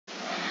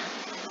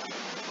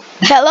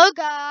Hello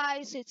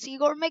guys, it's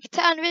Igor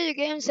MGTOW Video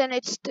Games and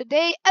it's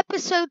today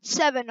episode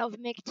 7 of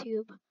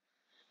MGTUBE.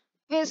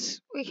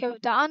 We have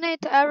done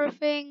it,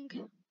 everything,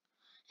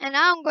 and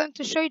now I'm going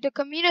to show you the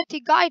community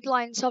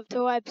guidelines of the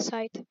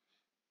website.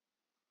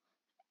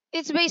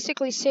 It's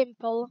basically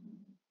simple.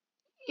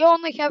 You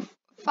only have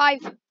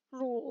 5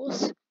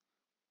 rules.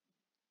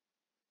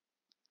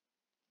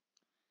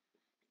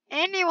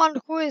 Anyone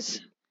who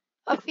is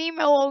a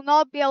female will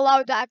not be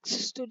allowed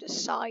access to the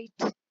site.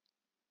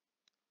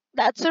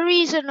 That's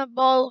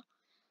reasonable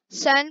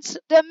since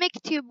the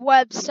MGTUBE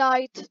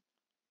website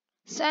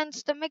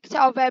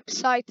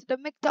the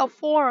MGTOW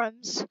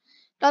forums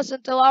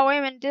doesn't allow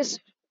women, this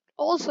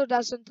also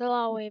doesn't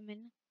allow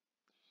women.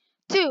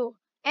 2.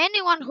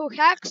 Anyone who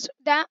hacks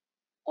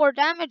or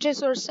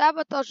damages or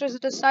sabotages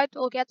the site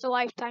will get a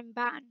lifetime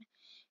ban.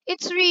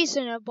 It's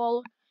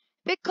reasonable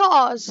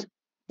because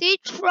they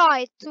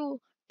tried to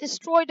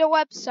destroy the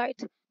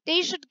website.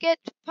 They should get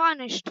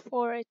punished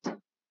for it.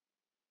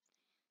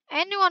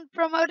 Anyone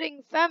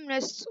promoting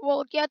feminists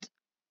will get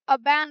a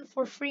ban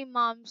for 3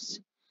 months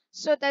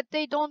so that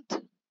they don't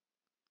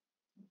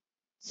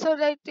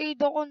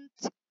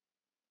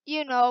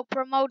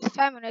promote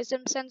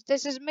feminism, since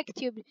this is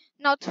MGTUBE,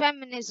 not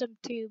feminism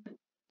tube.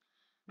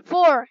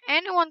 4.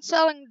 Anyone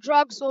selling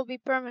drugs will be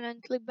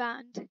permanently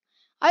banned.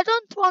 I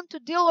don't want to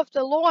deal with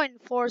the law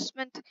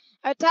enforcement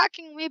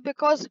attacking me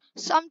because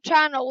some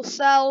channel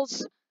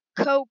sells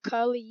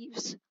coca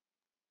leaves.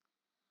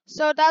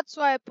 So that's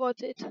why I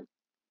put it.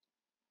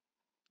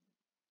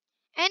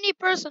 Any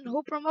person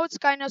who promotes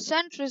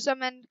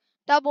gynocentrism and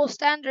double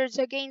standards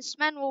against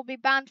men will be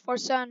banned for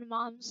 7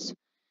 months.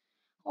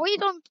 We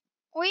in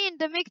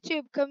the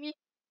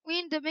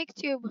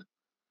MGTUBE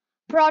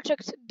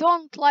project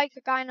don't like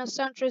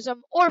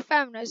gynocentrism or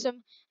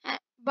feminism,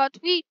 but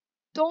we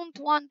don't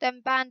want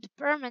them banned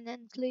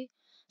permanently.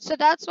 So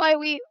that's why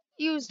we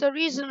use the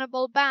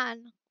reasonable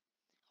ban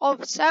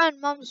of 7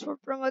 months for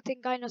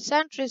promoting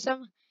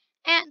gynocentrism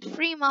and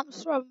 3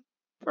 months from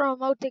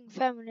promoting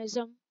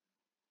feminism.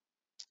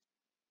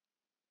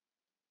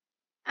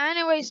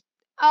 Anyways,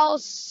 I'll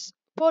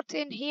put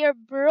in here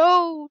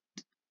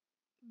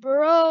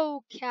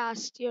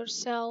broadcast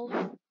yourself,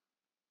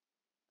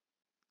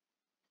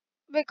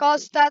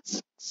 because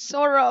that's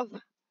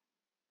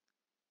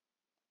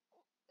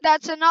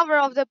another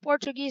of the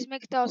Portuguese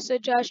MGTOW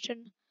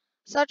suggestion,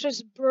 such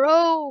as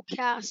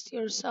broadcast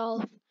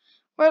yourself.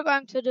 We're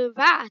going to do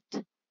that.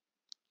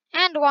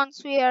 And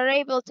once we are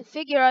able to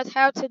figure out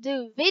how to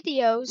do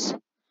videos,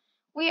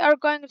 we are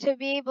going to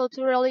be able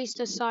to release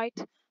the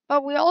site.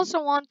 But we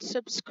also want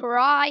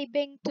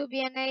subscribing to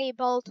be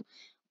enabled.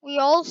 We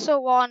also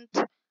want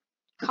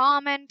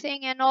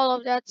commenting and all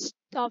of that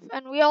stuff.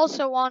 And we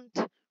also want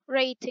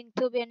rating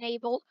to be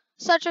enabled,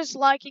 such as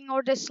liking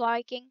or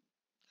disliking,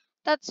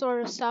 that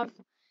sort of stuff.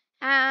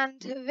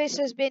 And this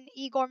has been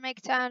Igor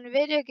MGTOW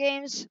Video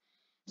Games.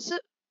 So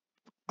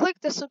click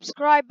the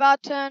subscribe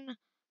button,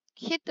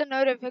 hit the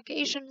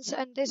notifications,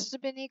 and this has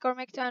been Igor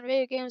MGTOW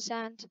Video Games,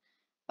 and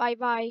bye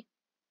bye.